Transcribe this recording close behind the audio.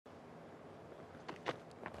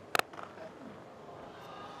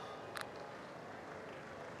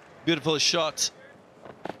Beautiful shot.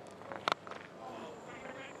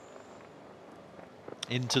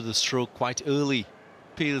 Into the stroke quite early.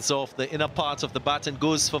 Peels off the inner part of the bat and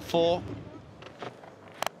goes for 4.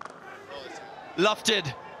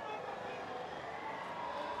 Lofted.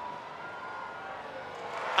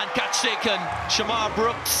 And catch taken. Shamar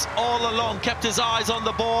Brooks all along kept his eyes on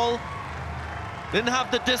the ball. Didn't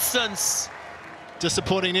have the distance.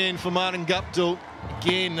 Disappointing end for Martin Guptill.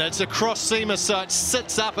 Again, it's a cross seamer, so it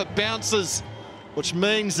sits up, it bounces, which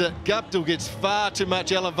means that Guptill gets far too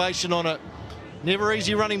much elevation on it. Never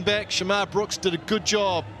easy running back. Shamar Brooks did a good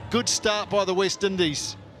job. Good start by the West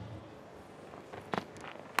Indies.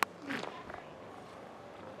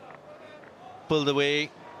 Pulled away,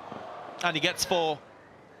 and he gets 4.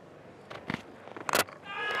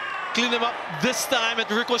 Clean him up. This time it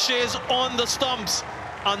ricochets on the stumps.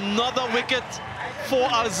 Another wicket for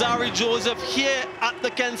Alzarri Joseph here at the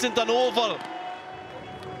Kensington Oval.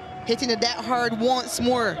 Hitting it that hard once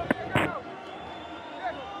more.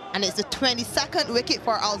 And it's the 22nd wicket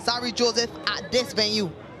for Alzarri Joseph at this venue.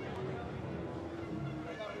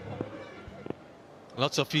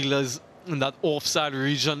 Lots of fielders in that offside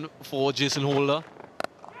region for Jason Holder.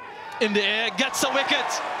 In the air, gets a wicket.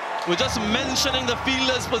 We're just mentioning the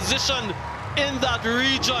fielder's position in that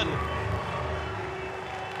region.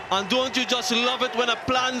 And don't you just love it when a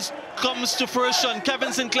plan comes to fruition?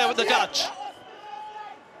 Kevin Sinclair with the catch.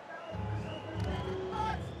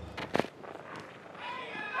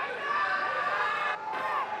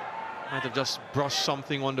 Might have just brushed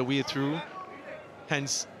something on the way through,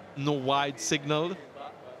 hence no wide signal.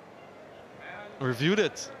 Reviewed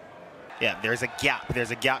it. Yeah, there's a gap.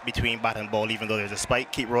 There's a gap between bat and ball, even though there's a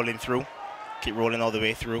spike. Keep rolling through. Keep rolling all the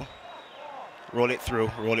way through. Roll it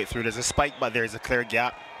through. Roll it through. There's a spike, but there's a clear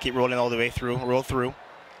gap. Keep rolling all the way through. Roll through.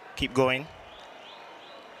 Keep going.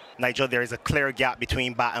 Nigel, there is a clear gap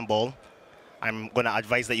between bat and ball. I'm going to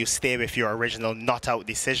advise that you stay with your original not-out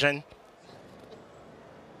decision.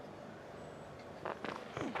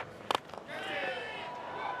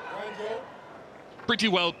 Pretty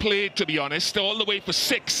well played, to be honest, all the way for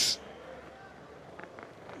 6.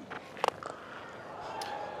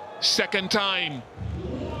 Second time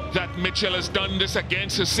that Mitchell has done this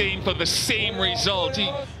against Hussain for the same result. He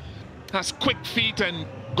has quick feet and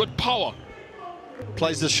good power.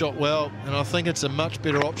 Plays the shot well, and I think it's a much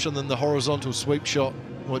better option than the horizontal sweep shot,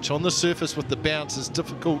 which on the surface with the bounce is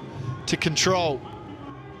difficult to control.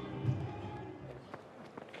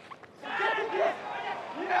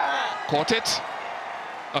 Caught it.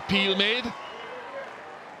 Appeal made.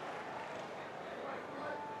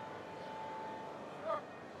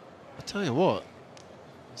 I tell you what,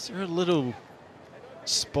 is there a little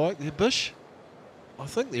spike there, Bish? I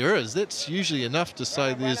think there is. That's usually enough to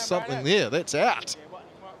say there's something there. That's out.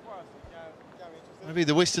 Maybe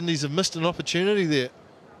the West Indies have missed an opportunity there.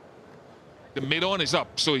 The mid-on is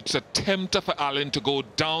up, so it's a tempter for Allen to go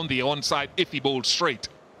down the onside if he bowls straight.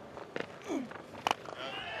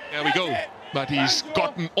 There we go. But he's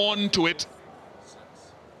gotten on to it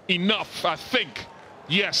enough, I think.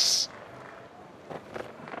 Yes.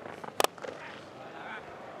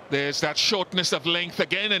 There's that shortness of length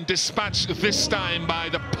again, and dispatched this time by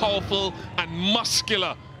the powerful and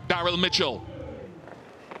muscular Daryl Mitchell.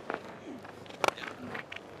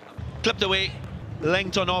 Clipped away,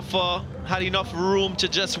 length on offer, had enough room to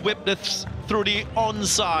just whip this through the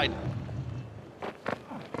onside.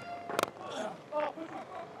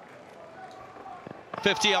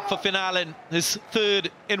 .50 up for Finn Allen, his 3rd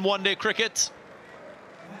in one-day cricket,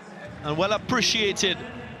 and well appreciated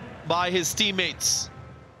by his teammates.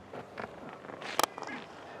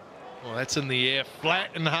 Well, that's in the air, flat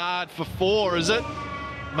and hard for 4, is it?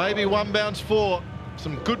 Maybe one bounce 4.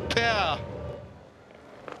 Some good power.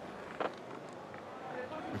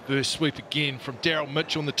 Reverse sweep again from Daryl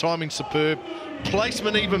Mitchell, and the timing superb.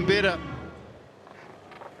 Placement even better.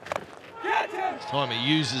 This time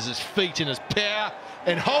he uses his feet and his power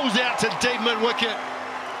and holds out to deep mid-wicket.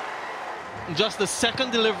 Just the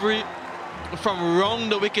second delivery from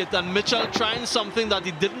round the wicket, and Mitchell trying something that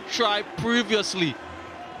he didn't try previously.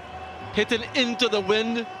 Hitting into the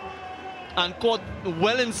wind and caught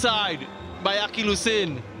well inside by Akil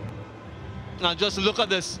Hussain. And just look at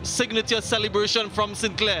this signature celebration from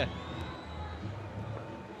Sinclair.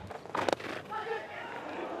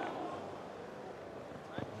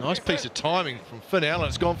 Nice piece of timing from Finn Allen.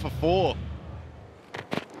 It's gone for 4.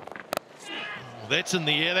 Oh, that's in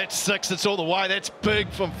the air. That's 6. It's all the way. That's big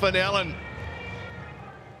from Finn Allen.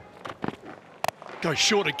 Goes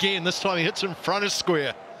short again. This time he hits in front of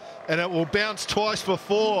square. And it will bounce twice for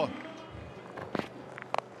 4. Oh,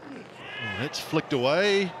 that's flicked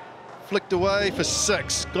away flicked away for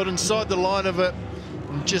 6. Got inside the line of it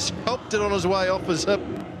and just helped it on his way off his hip.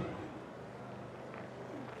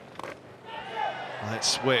 That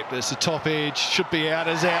swept. It's the top edge. Should be out.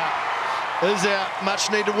 Is out. Is out.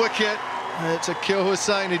 Much needed wicket. It's a Kil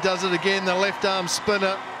Hussain who does it again. The left arm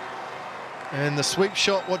spinner. And the sweep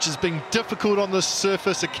shot, which has been difficult on this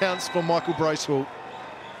surface, accounts for Michael Bracewell.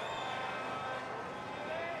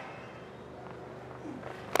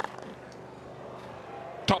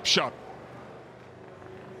 Top shot.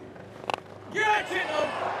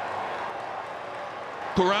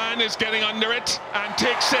 Quran is getting under it and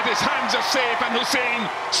takes it. His hands are safe and Hussain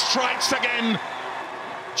strikes again.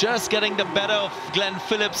 Just getting the better of Glenn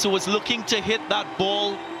Phillips, who was looking to hit that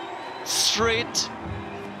ball straight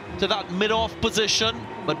to that mid-off position,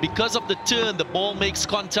 but because of the turn, the ball makes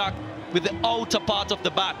contact with the outer part of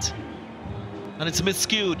the bat and it's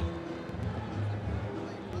miscued.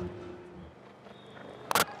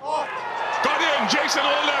 Got in. Jason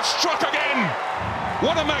Holder struck again.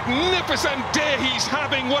 What a magnificent day he's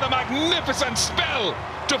having. What a magnificent spell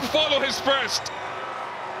to follow his first.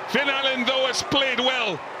 Finn Allen, though, has played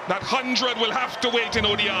well. That 100 will have to wait in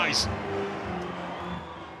ODIs.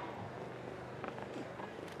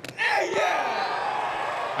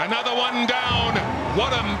 Another one down.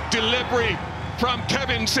 What a delivery from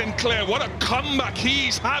Kevin Sinclair. What a comeback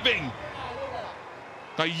he's having.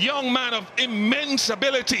 A young man of immense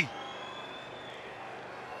ability.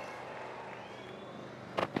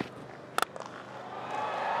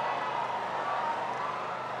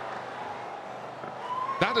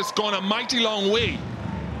 That has gone a mighty long way.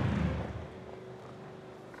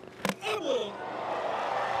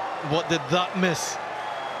 What did that miss?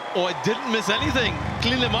 Oh, it didn't miss anything.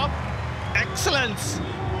 Clean him up. Excellence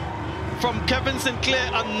from Kevin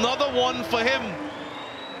Sinclair. Another one for him.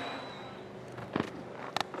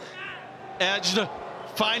 Edged,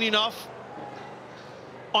 fine enough.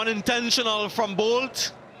 Unintentional from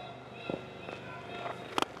Bolt.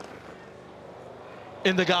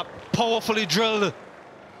 In the gap, powerfully drilled.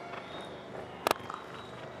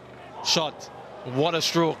 Shot. What a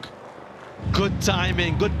stroke. Good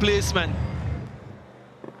timing, good placement.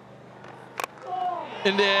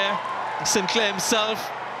 In the air, Sinclair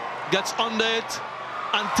himself gets under it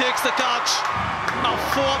and takes the catch. A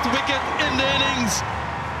 4th wicket in the innings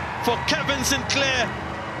for Kevin Sinclair.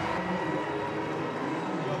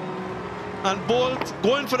 And Bolt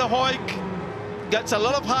going for the hoik, gets a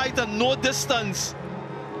lot of height and no distance.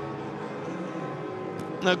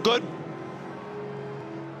 A good,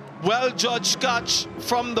 well-judged catch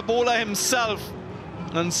from the bowler himself,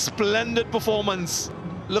 and splendid performance.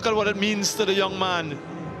 Look at what it means to the young man.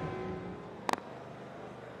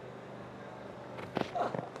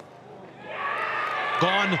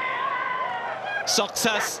 Gone.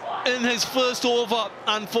 Success in his first over,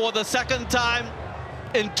 and for the second time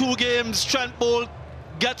in 2 games, Trent Bolt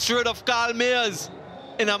gets rid of Carl Mayers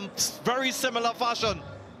in a very similar fashion.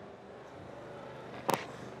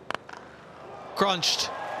 Crunched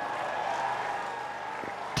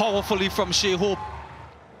powerfully from Shea Hope.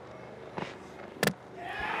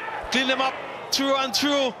 Clean him up through and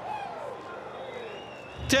through.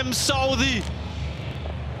 Tim Southey.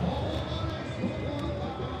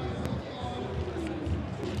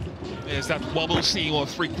 There's that wobble seam or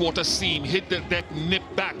 3/4 seam. Hit the deck, nip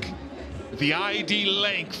back. The ID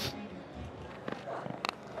length.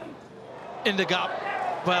 In the gap.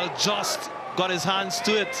 Well, just got his hands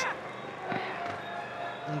to it.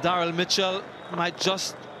 And Daryl Mitchell might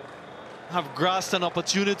just have grasped an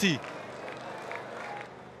opportunity.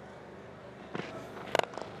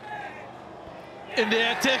 In the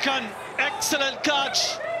air, taken. Excellent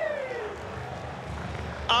catch.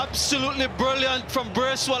 Absolutely brilliant from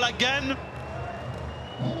Bracewell again.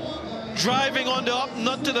 Driving on the up,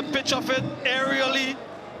 not to the pitch of it, aerially,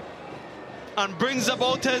 and brings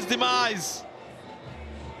about his demise.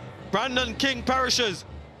 Brandon King perishes.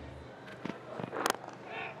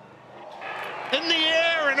 In the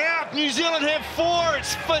air and out. New Zealand have 4.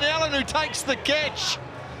 It's Finn Allen who takes the catch.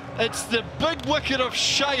 It's the big wicket of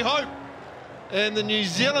Shea Hope. And the New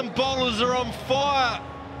Zealand bowlers are on fire.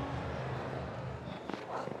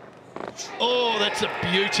 Oh, that's a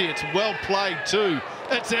beauty. It's well played too.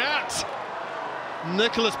 It's out.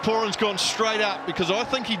 Nicholas Pooran's gone straight up because I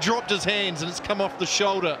think he dropped his hands and it's come off the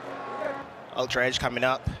shoulder. Ultra edge coming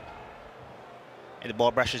up. And the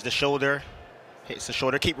ball brushes the shoulder. Hits the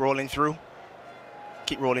shoulder. Keep rolling through.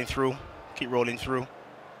 Keep rolling through. Keep rolling through.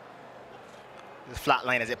 The flat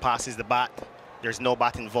line as it passes the bat. There's no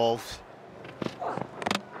bat involved.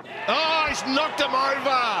 Oh, he's knocked him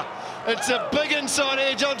over. It's a big inside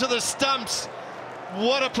edge onto the stumps.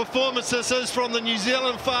 What a performance this is from the New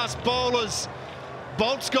Zealand fast bowlers.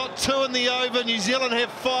 Bolt's got 2 in the over, New Zealand have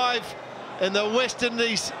 5, and the West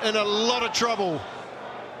Indies in a lot of trouble.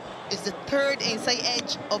 It's the 3rd inside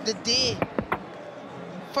edge of the day.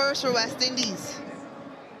 First for West Indies.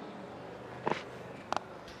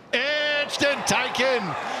 Edged and taken.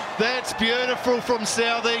 That's beautiful from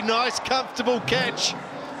Southee. Nice, comfortable catch.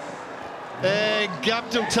 And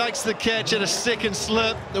Guptill takes the catch at a second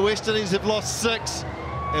slip. The West Indies have lost 6.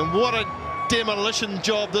 And what a demolition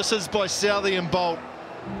job this is by Southee and Bolt.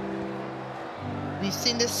 We've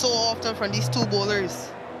seen this so often from these 2 bowlers.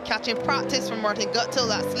 Catching practice from Martin Guptill,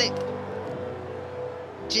 that slip.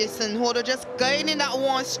 Jason Holder just guiding that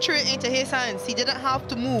one straight into his hands. He didn't have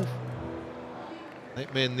to move.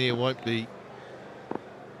 That man there won't be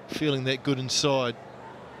feeling that good inside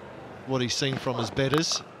what he's seen from his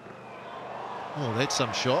batters. Oh, that's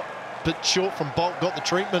some shot. Bit short from Bolt, got the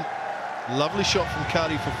treatment. Lovely shot from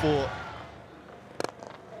Cardi for 4.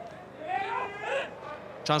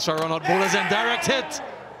 Chance for run out bowlers and direct hit.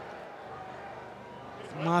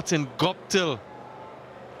 Martin Guptill.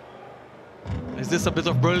 Is this a bit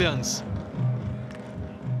of brilliance?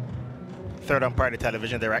 3rd umpire, the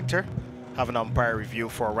television director. Have an umpire review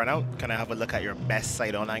for a run out. Can I have a look at your best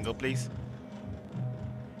side on angle, please?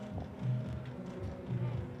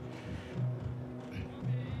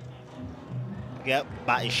 Yep,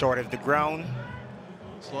 bat is short of the ground.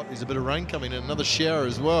 Looks like there's a bit of rain coming in, another shower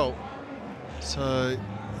as well. So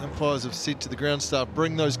umpires have said to the ground staff,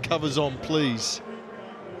 bring those covers on, please.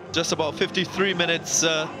 Just about 53 minutes,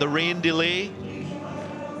 the rain delay.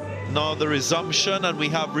 Now the resumption, and we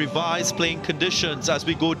have revised playing conditions as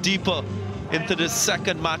we go deeper into the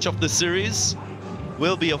 2nd match of the series.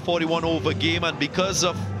 Will be a 41 over game, and because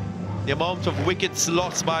of the amount of wickets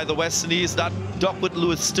lost by the West Indies, that Duckworth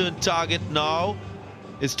Lewis Stern target now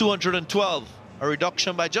is 212, a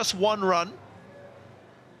reduction by just 1 run.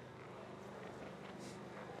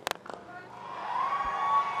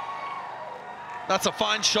 That's a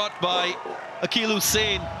fine shot by Akeal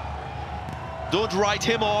Hussain. Don't write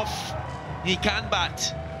him off. He can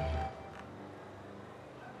bat.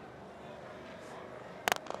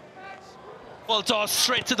 Ball toss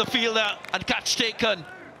straight to the fielder and catch taken.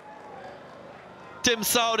 Tim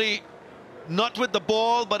Southee not with the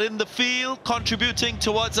ball but in the field, contributing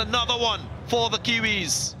towards another one for the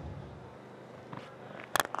Kiwis.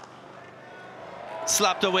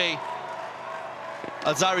 Slapped away.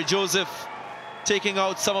 Alzarri Joseph taking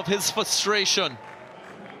out some of his frustration.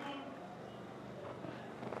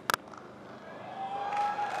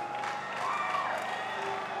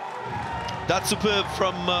 That's superb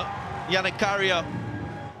from Yannick Carrier.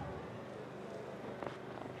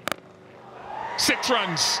 6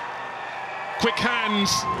 runs. Quick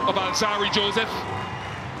hands of Alzarri Joseph.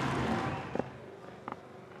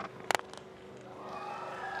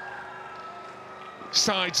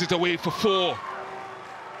 Sides it away for 4.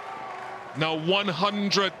 Now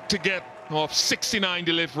 100 to get off 69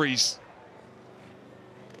 deliveries.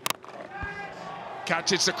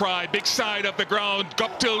 Catches the cry, big side of the ground.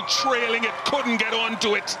 Guptill trailing it, couldn't get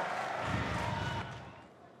onto it.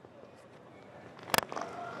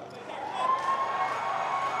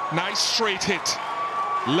 Nice straight hit.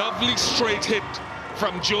 Lovely straight hit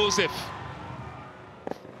from Joseph.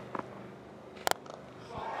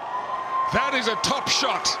 That is a top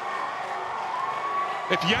shot.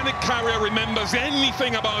 If Yannick Carrier remembers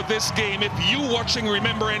anything about this game, if you watching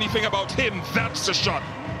remember anything about him, that's the shot.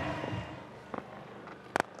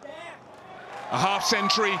 A half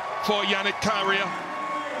century for Yannick Carrier.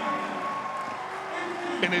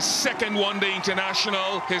 In his 2nd one-day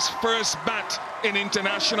international, his 1st bat in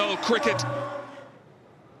international cricket.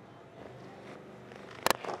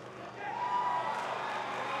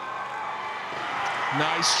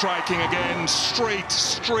 Nice striking again,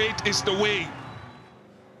 straight is the way.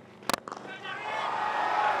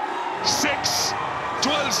 6 to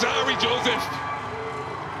Alzarri Joseph,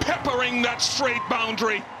 peppering that straight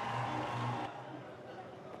boundary.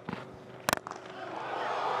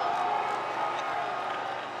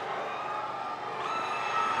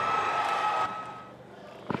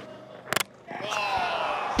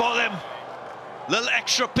 Ball him. Little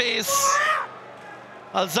extra pace.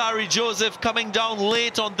 Alzarri Joseph coming down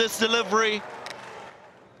late on this delivery.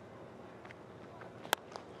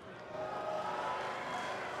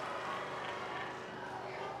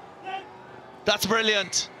 That's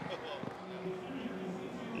brilliant.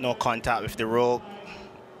 No contact with the rope.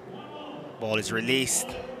 Ball is released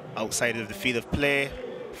outside of the field of play.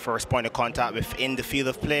 First point of contact within the field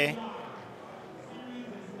of play.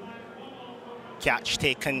 Catch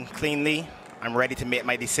taken cleanly I'm ready to make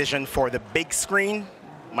my decision for the big screen.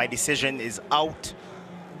 My decision is out.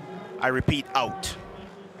 I repeat, out.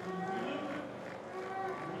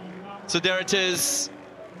 So there it is.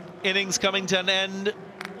 Innings coming to an end.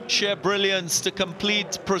 Sheer brilliance to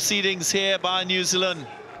complete proceedings here by New Zealand.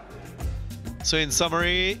 So in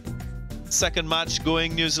summary, second match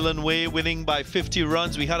going New Zealand way, winning by 50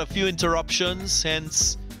 runs. We had a few interruptions,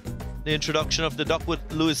 hence the introduction of the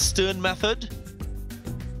Duckworth-Lewis-Stern method.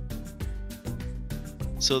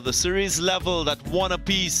 So the series leveled at 1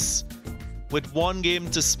 apiece with 1 game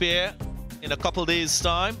to spare in a couple days'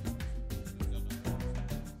 time.